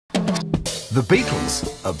The Beatles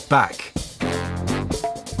are back.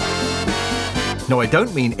 No, I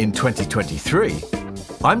don't mean in 2023.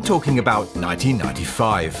 I'm talking about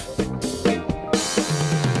 1995.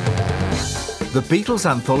 The Beatles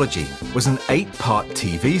Anthology was an 8-part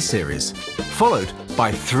TV series, followed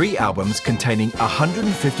by 3 albums containing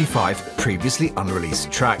 155 previously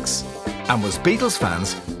unreleased tracks, and was Beatles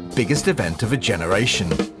fans' biggest event of a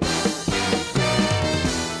generation.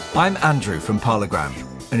 I'm Andrew from Parlogram,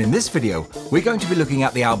 and in this video we're going to be looking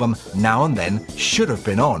at the album Now and Then Should Have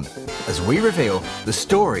Been On, as we reveal the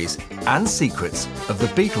stories and secrets of the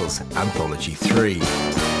Beatles Anthology 3.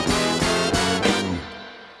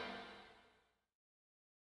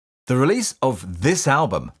 The release of this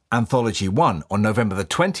album, Anthology 1, on November the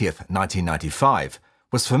 20th, 1995,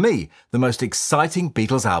 was for me the most exciting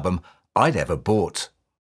Beatles album I'd ever bought.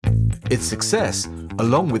 Its success,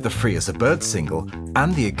 along with the Free as a Bird single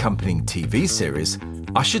and the accompanying TV series,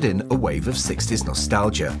 ushered in a wave of 60s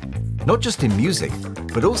nostalgia, not just in music,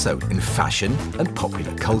 but also in fashion and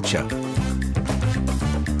popular culture.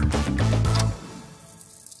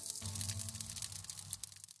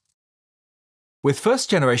 With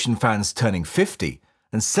first-generation fans turning 50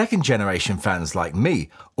 and second-generation fans like me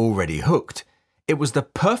already hooked, it was the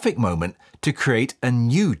perfect moment to create a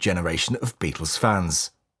new generation of Beatles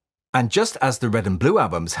fans. And just as the Red and Blue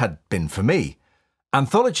albums had been for me,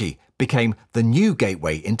 Anthology became the new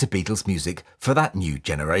gateway into Beatles music for that new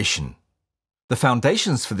generation. The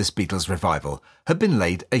foundations for this Beatles revival had been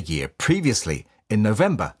laid a year previously, in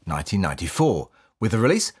November 1994, with the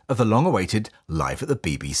release of the long-awaited Live at the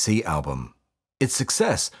BBC album. Its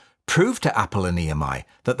success proved to Apple and EMI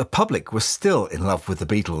that the public was still in love with the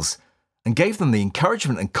Beatles, and gave them the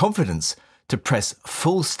encouragement and confidence to press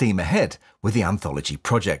full steam ahead with the Anthology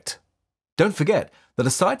project. Don't forget that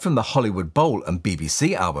aside from the Hollywood Bowl and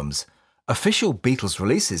BBC albums, official Beatles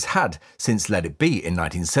releases had, since Let It Be in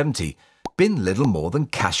 1970, been little more than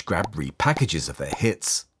cash-grab repackages of their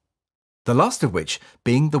hits. The last of which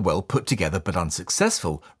being the well-put-together but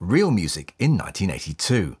unsuccessful Real Music in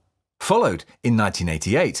 1982. Followed in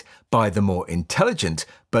 1988 by the more intelligent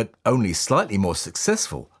but only slightly more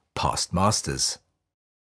successful Past Masters.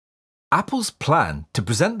 Apple's plan to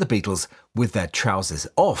present the Beatles with their trousers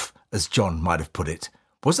off, as John might have put it,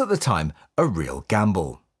 was at the time a real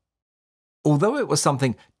gamble. Although it was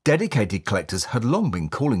something dedicated collectors had long been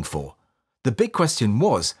calling for, the big question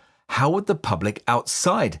was, how would the public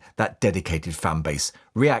outside that dedicated fan base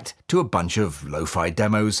react to a bunch of lo-fi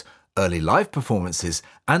demos, early live performances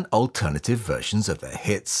and alternative versions of their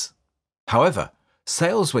hits? However,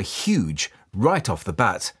 sales were huge right off the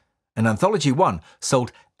bat, and Anthology 1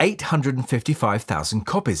 sold 855,000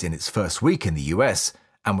 copies in its first week in the US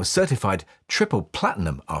and was certified triple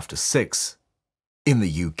platinum after 6. In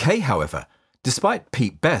the UK, however, despite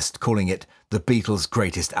Pete Best calling it the Beatles'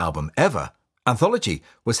 greatest album ever, Anthology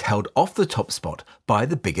was held off the top spot by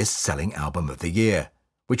the biggest selling album of the year,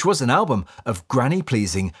 which was an album of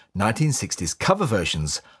granny-pleasing 1960s cover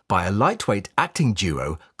versions by a lightweight acting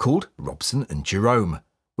duo called Robson and Jerome,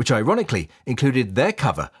 which ironically included their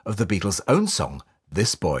cover of the Beatles' own song,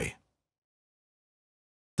 This Boy.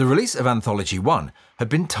 The release of Anthology 1 had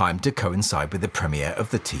been timed to coincide with the premiere of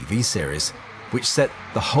the TV series, which set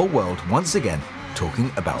the whole world once again talking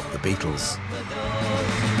about the Beatles.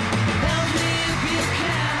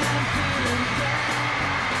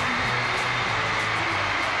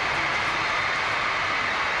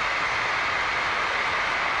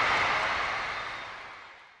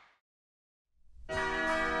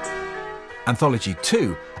 Anthology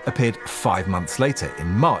 2 appeared 5 months later in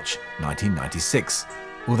March 1996.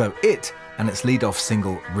 Although it and its lead-off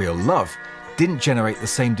single Real Love didn't generate the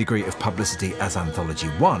same degree of publicity as Anthology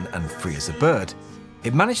 1 and Free as a Bird,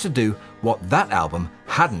 it managed to do what that album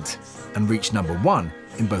hadn't and reached #1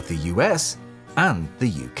 in both the US and the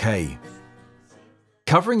UK.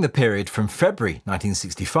 Covering the period from February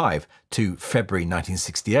 1965 to February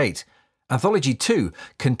 1968, Anthology 2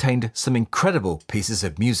 contained some incredible pieces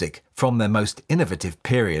of music from their most innovative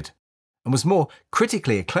period, and was more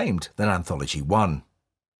critically acclaimed than Anthology 1.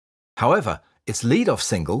 However, its lead-off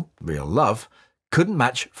single, Real Love, couldn't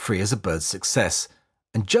match Free as a Bird's success,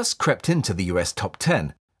 and just crept into the US top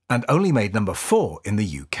 10, and only made #4 in the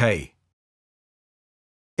UK.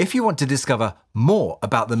 If you want to discover more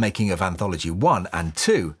about the making of Anthology 1 and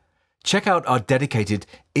 2, check out our dedicated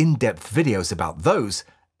in-depth videos about those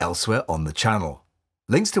elsewhere on the channel,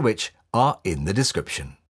 links to which are in the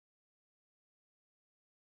description.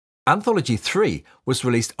 Anthology 3 was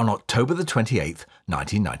released on October the 28th,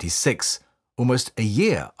 1996, almost a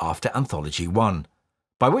year after Anthology 1,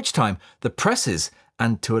 by which time the press's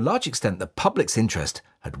and to a large extent the public's interest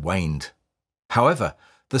had waned. However,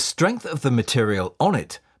 the strength of the material on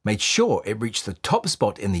it made sure it reached the top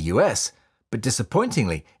spot in the US, but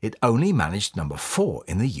disappointingly, it only managed number 4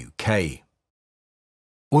 in the UK.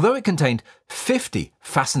 Although it contained 50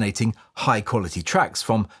 fascinating, high-quality tracks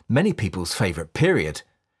from many people's favourite period,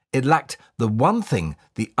 it lacked the one thing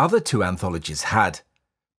the other 2 anthologies had: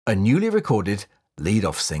 a newly recorded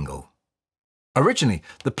lead-off single. Originally,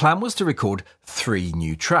 the plan was to record 3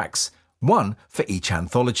 new tracks, 1 for each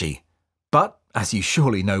anthology. But, as you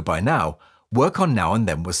surely know by now, work on Now and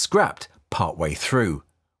Then was scrapped partway through,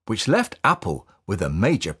 which left Apple with a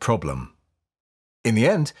major problem. In the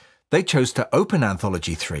end, they chose to open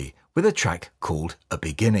Anthology 3 with a track called A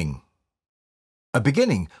Beginning. A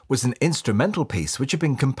Beginning was an instrumental piece which had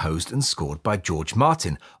been composed and scored by George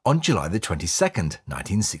Martin on July the 22nd,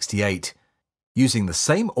 1968, using the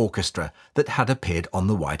same orchestra that had appeared on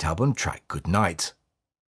the White Album track Good Night.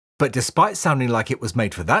 But despite sounding like it was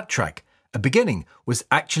made for that track, A Beginning was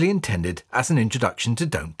actually intended as an introduction to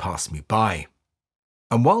Don't Pass Me By.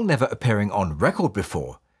 And while never appearing on record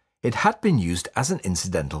before, it had been used as an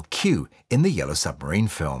incidental cue in the Yellow Submarine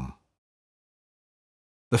film.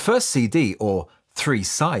 The first CD, or 3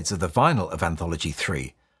 sides of the vinyl of Anthology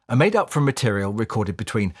 3, are made up from material recorded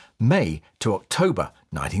between May to October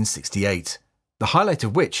 1968, the highlight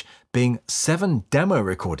of which being 7 demo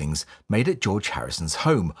recordings made at George Harrison's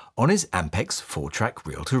home on his Ampex 4-track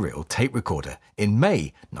reel-to-reel tape recorder in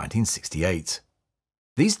May 1968.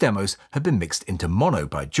 These demos had been mixed into mono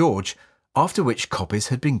by George, after which copies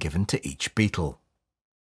had been given to each Beatle.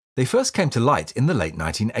 They first came to light in the late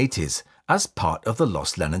 1980s as part of the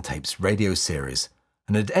Lost Lennon Tapes radio series,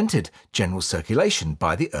 and had entered general circulation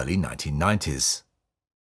by the early 1990s.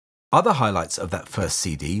 Other highlights of that first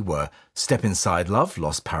CD were Step Inside Love,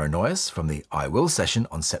 Lost Paranoias from the I Will session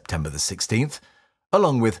on September the 16th,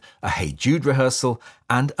 along with a Hey Jude rehearsal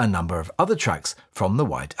and a number of other tracks from the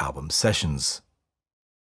White Album sessions.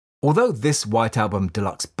 Although this White Album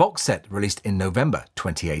deluxe box set released in November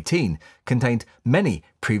 2018 contained many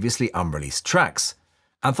previously unreleased tracks,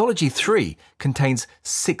 Anthology 3 contains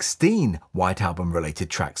 16 White Album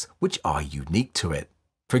related tracks which are unique to it.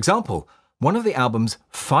 For example, one of the album's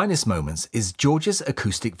finest moments is George's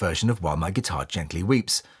acoustic version of While My Guitar Gently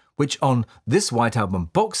Weeps, which on this White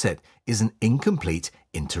Album box set is an incomplete,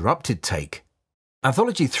 interrupted take.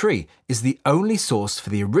 Anthology 3 is the only source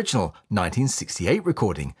for the original 1968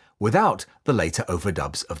 recording without the later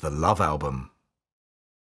overdubs of the Love album.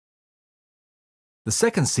 The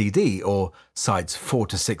second CD, or sides 4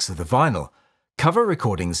 to 6 of the vinyl, cover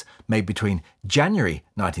recordings made between January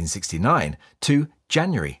 1969 to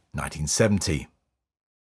January 1970.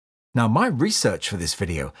 Now, my research for this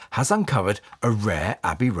video has uncovered a rare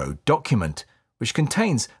Abbey Road document, which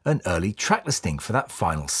contains an early track listing for that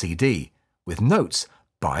final CD, with notes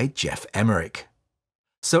by Jeff Emmerich.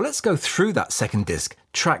 So let's go through that second disc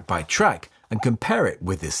track by track and compare it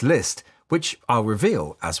with this list, which I'll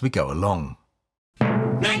reveal as we go along.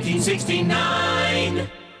 1969.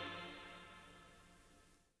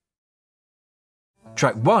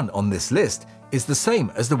 Track 1 on this list is the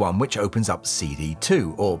same as the one which opens up CD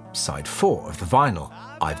 2, or side 4 of the vinyl,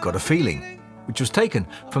 I've Got a Feeling, which was taken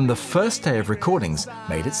from the first day of recordings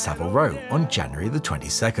made at Savile Row on January the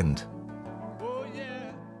 22nd.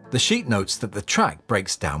 The sheet notes that the track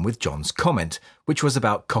breaks down with John's comment, which was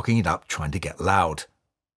about cocking it up trying to get loud,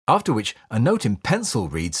 after which a note in pencil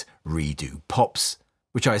reads "redo pops,"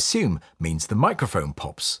 which I assume means the microphone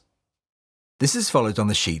pops. This is followed on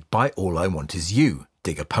the sheet by All I Want Is You,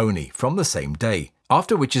 Dig a Pony from the same day,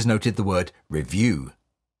 after which is noted the word review.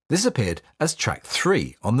 This appeared as track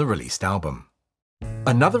 3 on the released album.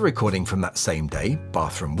 Another recording from that same day,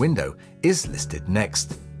 Bathroom Window, is listed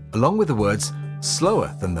next, along with the words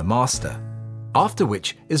slower than the master, after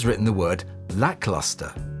which is written the word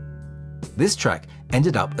lackluster. This track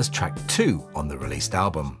ended up as track 2 on the released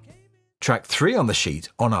album. Track 3 on the sheet,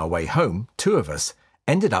 On Our Way Home, Two of Us,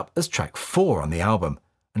 ended up as track 4 on the album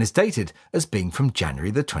and is dated as being from January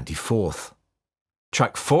the 24th.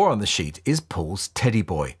 Track 4 on the sheet is Paul's Teddy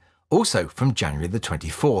Boy, also from January the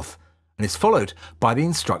 24th, and is followed by the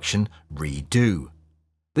instruction Redo.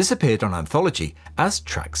 This appeared on Anthology as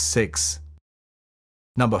track 6.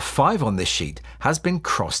 Number 5 on this sheet has been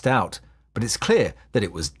crossed out, but it's clear that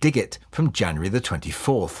it was Dig It from January the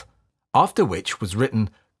 24th, after which was written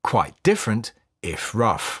Quite Different, If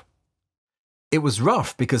Rough. It was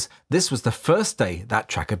rough because this was the first day that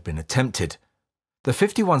track had been attempted. The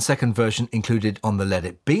 51-second version included on the Let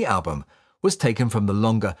It Be album was taken from the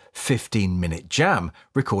longer 15-minute jam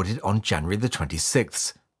recorded on January the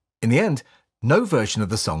 26th. In the end, no version of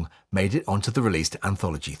the song made it onto the released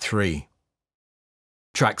Anthology 3.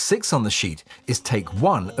 Track 6 on the sheet is take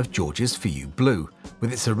 1 of George's For You Blue,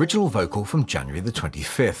 with its original vocal from January the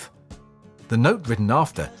 25th. The note written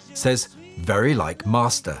after says, "Very like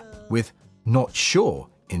Master," with "Not Sure"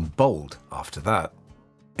 in bold after that.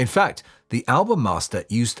 In fact, the album master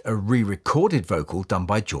used a re-recorded vocal done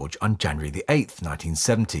by George on January the 8th,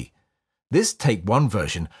 1970. This take 1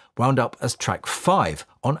 version wound up as track 5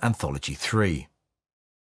 on Anthology 3.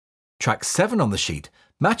 Track 7 on the sheet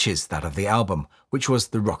matches that of the album, which was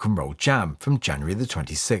the Rock and Roll Jam from January the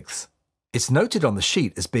 26th. It's noted on the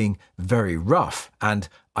sheet as being very rough and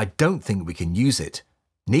 "I don't think we can use it.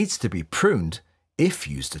 Needs to be pruned, if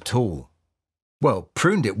used at all." Well,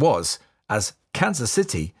 pruned it was, as Kansas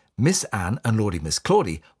City, Miss Anne and Lordy Miss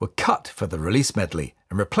Claudie were cut for the release medley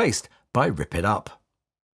and replaced by Rip It Up.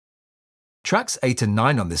 Tracks 8 and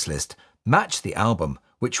 9 on this list match the album,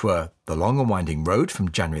 which were The Long and Winding Road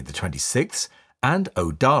from January the 26th and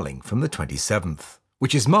Oh Darling from the 27th,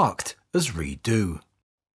 which is marked as redo.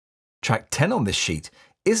 Track 10 on this sheet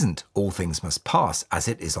isn't All Things Must Pass as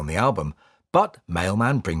it is on the album, but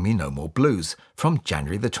Mailman Bring Me No More Blues from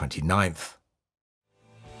January the 29th.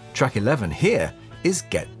 Track 11 here is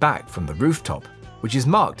Get Back from the Rooftop, which is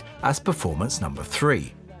marked as performance number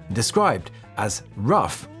 3, and described as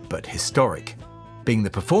rough but historic, being the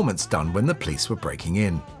performance done when the police were breaking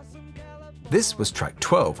in. This was track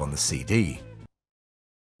 12 on the CD.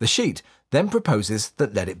 The sheet then proposes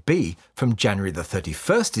that Let It Be from January the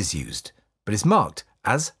 31st is used, but is marked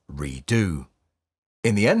as redo.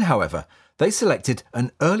 In the end, however, they selected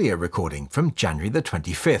an earlier recording from January the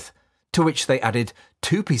 25th, to which they added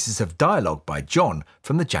 2 pieces of dialogue by John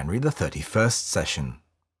from the January the 31st session.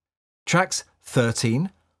 Tracks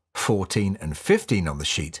 13, 14 and 15 on the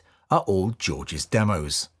sheet are all George's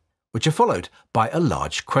demos, which are followed by a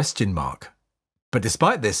large question mark. But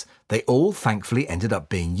despite this, they all thankfully ended up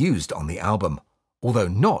being used on the album, although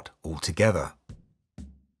not all together.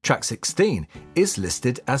 Track 16 is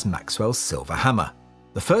listed as Maxwell's Silver Hammer,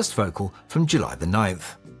 the first vocal from July the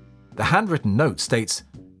 9th. The handwritten note states,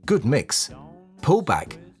 "Good mix, pull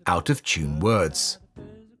back, out of tune words."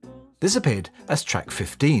 This appeared as track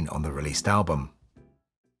 15 on the released album.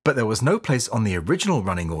 But there was no place on the original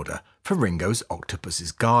running order for Ringo's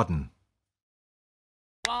Octopus's Garden.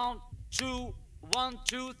 1, 2, 1,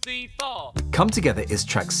 2, 3, 4. Come Together is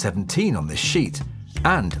track 17 on this sheet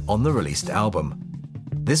and on the released album.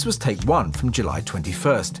 This was take 1 from July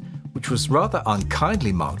 21st, which was rather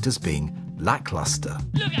unkindly marked as being lackluster.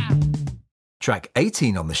 Look out! Track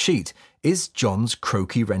 18 on the sheet is John's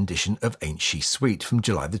croaky rendition of Ain't She Sweet from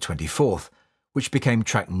July the 24th, which became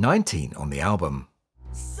track 19 on the album.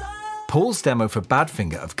 Paul's demo for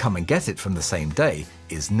Badfinger of Come and Get It from the same day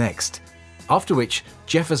is next, after which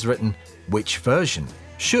Jeff has written which version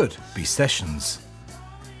should be Sessions,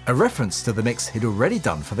 a reference to the mix he'd already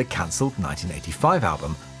done for the cancelled 1985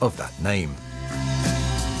 album of that name.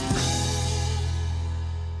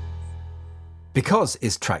 Because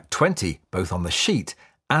is track 20 both on the sheet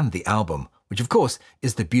and the album, which of course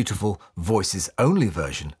is the beautiful voices only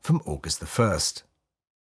version from August the 1st.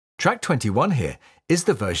 Track 21 here is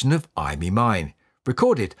the version of I Me Mine,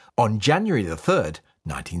 recorded on January the 3rd,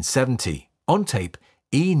 1970, on tape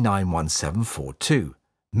E91742,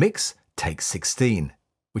 mix take 16,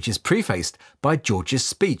 which is prefaced by George's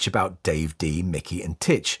speech about Dave D, Mickey and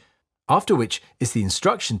Titch, after which is the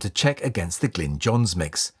instruction to check against the Glyn Johns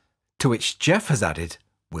mix, to which Jeff has added,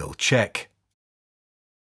 "We'll check."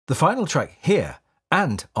 The final track here,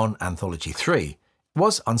 and on Anthology 3,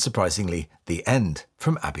 was unsurprisingly The End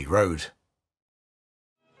from Abbey Road.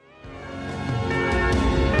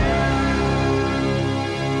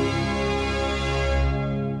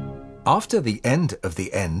 After the end of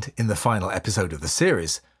the end in the final episode of the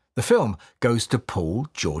series, the film goes to Paul,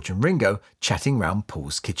 George and Ringo chatting round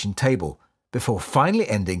Paul's kitchen table, before finally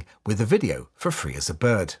ending with a video for Free as a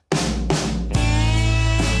Bird.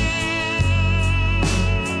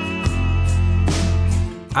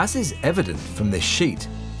 As is evident from this sheet,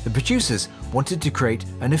 the producers wanted to create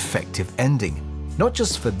an effective ending, not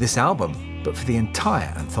just for this album, but for the entire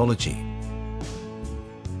anthology.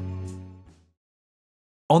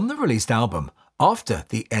 On the released album, after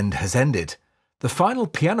The End Has Ended, the final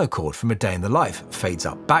piano chord from A Day in the Life fades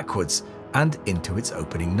up backwards and into its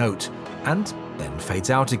opening note, and then fades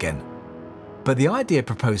out again. But the idea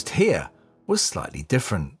proposed here was slightly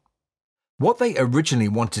different. What they originally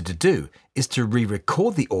wanted to do is to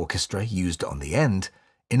re-record the orchestra used on the end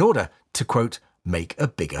in order to, quote, make a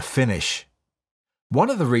bigger finish. One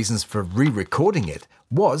of the reasons for re-recording it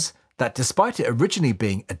was that despite it originally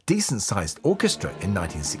being a decent-sized orchestra in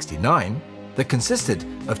 1969 that consisted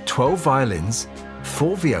of 12 violins,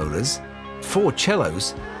 4 violas, 4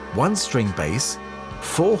 cellos, 1 string bass,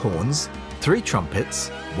 4 horns, 3 trumpets,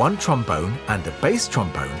 1 trombone and a bass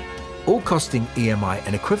trombone, all costing EMI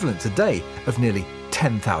an equivalent today of nearly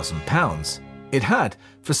 £10,000. It had,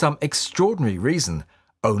 for some extraordinary reason,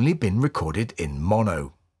 only been recorded in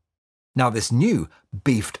mono. Now this new,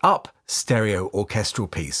 beefed up stereo orchestral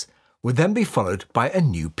piece would then be followed by a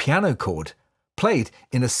new piano chord, played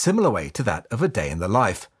in a similar way to that of A Day in the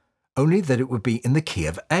Life, only that it would be in the key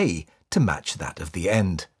of A to match that of the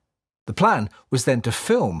end. The plan was then to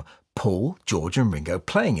film Paul, George and Ringo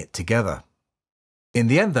playing it together. In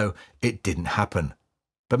the end, though, it didn't happen.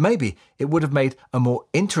 But maybe it would have made a more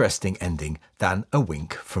interesting ending than a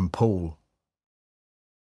wink from Paul.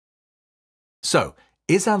 So,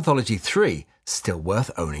 is Anthology 3 still worth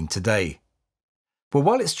owning today? Well,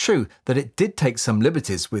 while it's true that it did take some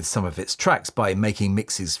liberties with some of its tracks by making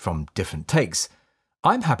mixes from different takes,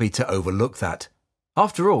 I'm happy to overlook that.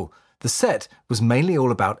 After all, the set was mainly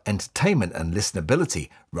all about entertainment and listenability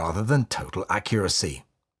rather than total accuracy.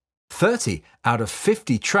 30 out of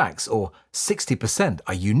 50 tracks, or 60%,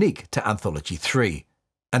 are unique to Anthology 3,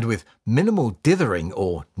 and with minimal dithering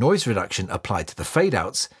or noise reduction applied to the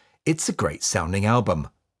fade-outs, it's a great sounding album.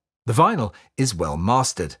 The vinyl is well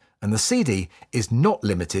mastered, and the CD is not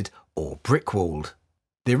limited or brick-walled.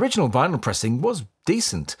 The original vinyl pressing was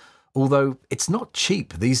decent, although it's not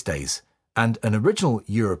cheap these days, and an original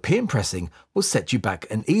European pressing will set you back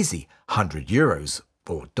an easy €100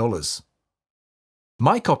 or dollars.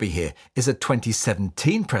 My copy here is a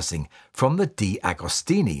 2017 pressing from the D.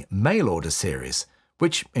 Agostini mail order series,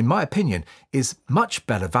 which, in my opinion, is much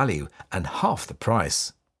better value and half the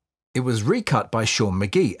price. It was recut by Sean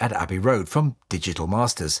McGee at Abbey Road from Digital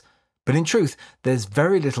Masters, but in truth, there's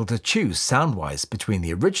very little to choose sound-wise between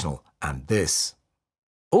the original and this.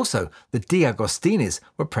 Also, the D. Agostinis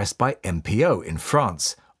were pressed by MPO in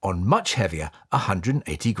France on much heavier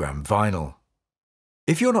 180-gram vinyl.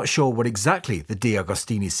 If you're not sure what exactly the D.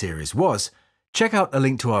 Agostini series was, check out a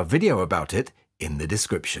link to our video about it in the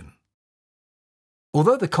description.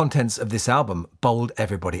 Although the contents of this album bowled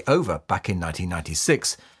everybody over back in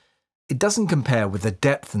 1996, it doesn't compare with the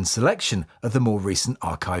depth and selection of the more recent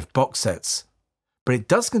archive box sets. But it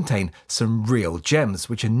does contain some real gems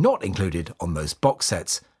which are not included on those box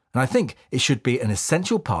sets, and I think it should be an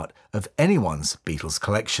essential part of anyone's Beatles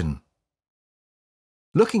collection.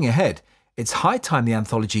 Looking ahead, it's high time the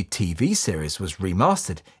Anthology TV series was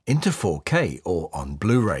remastered into 4K or on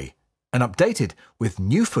Blu-ray, and updated with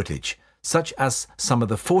new footage, such as some of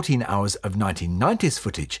the 14 hours of 1990s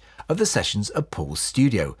footage of the sessions at Paul's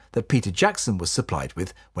studio that Peter Jackson was supplied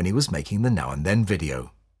with when he was making the Now and Then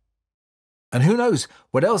video. And who knows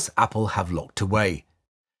what else Apple have locked away.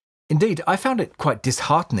 Indeed, I found it quite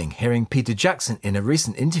disheartening hearing Peter Jackson in a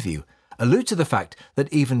recent interview allude to the fact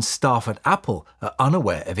that even staff at Apple are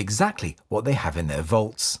unaware of exactly what they have in their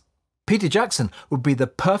vaults. Peter Jackson would be the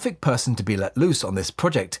perfect person to be let loose on this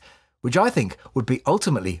project, which I think would be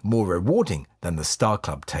ultimately more rewarding than the Star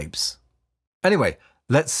Club tapes. Anyway,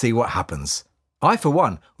 let's see what happens. I, for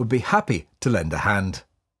one, would be happy to lend a hand.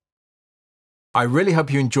 I really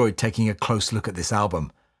hope you enjoyed taking a close look at this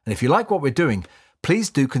album, and if you like what we're doing, please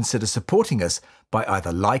do consider supporting us by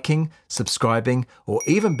either liking, subscribing, or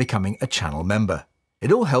even becoming a channel member.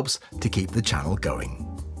 It all helps to keep the channel going.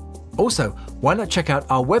 Also, why not check out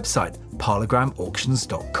our website,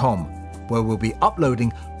 parlogramauctions.com, where we'll be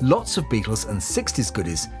uploading lots of Beatles and 60s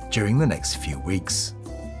goodies during the next few weeks.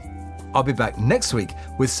 I'll be back next week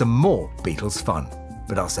with some more Beatles fun,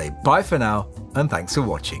 but I'll say bye for now and thanks for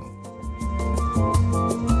watching.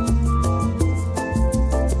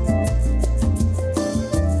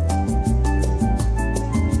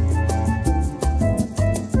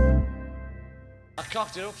 I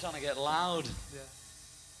cocked it up trying to get loud. Yeah.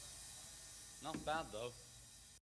 Not bad though.